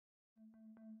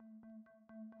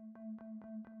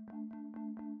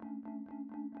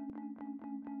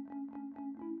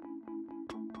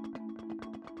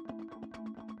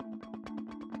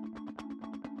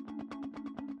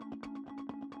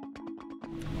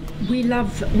We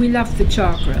love the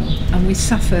Chargrill, and we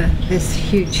suffer this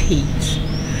huge heat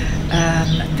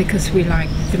because we like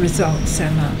the result so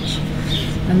much.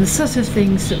 And the sort of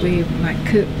things that we might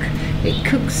cook, it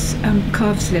cooks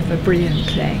calf's liver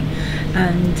brilliantly,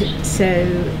 and so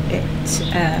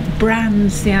it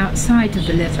brands the outside of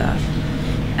the liver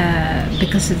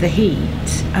because of the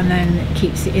heat, and then it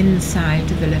keeps the inside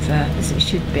of the liver as it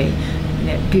should be,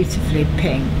 beautifully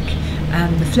pink,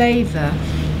 and the flavour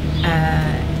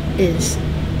is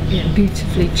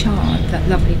beautifully charred, that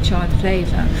lovely charred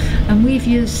flavour, and we've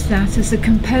used that as a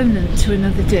component to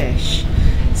another dish.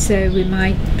 So we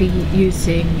might be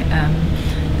using,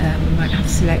 we might have a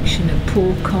selection of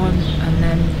pork on, and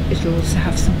then it'll also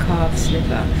have some calf's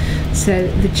liver. So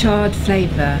the charred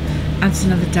flavour adds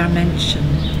another dimension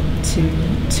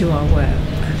to our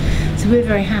work. So we're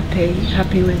very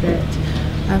happy with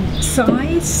it.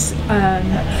 Size,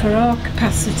 for our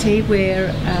capacity,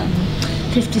 we're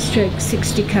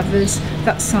 50/60 covers.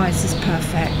 That size is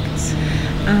perfect,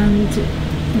 and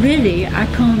really I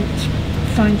can't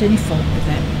find any fault with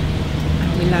it,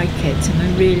 and we like it,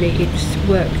 and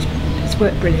it's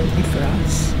worked brilliantly for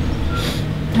us.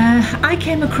 I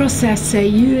came across ESSE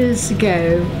years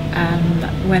ago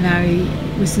when I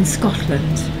was in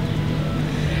Scotland,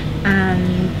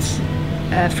 and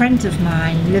a friend of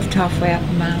mine lived halfway up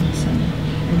the mountain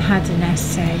and had an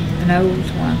ESSE, an old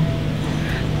one,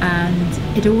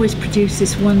 and it always produced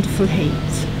this wonderful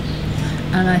heat,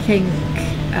 and I think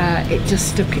it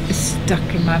just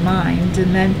stuck in my mind.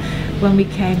 And then when we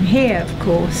came here, of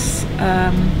course,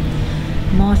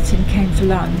 Martin came for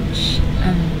lunch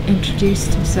and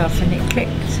introduced himself, and it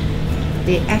clicked.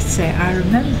 The ESSE, I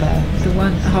remember, the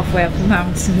one halfway up the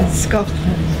mountain in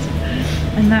Scotland,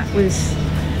 and that was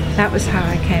how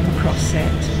I came across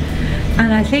it.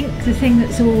 And I think the thing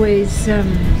that's always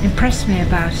impressed me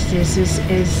about it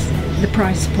is the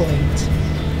price point.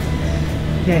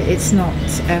 It's not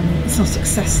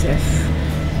excessive,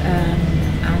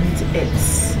 and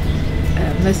it's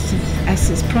most of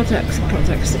ESSE's products are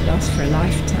products that last for a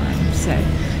lifetime, so it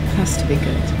has to be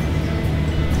good.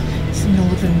 It's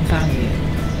northern value.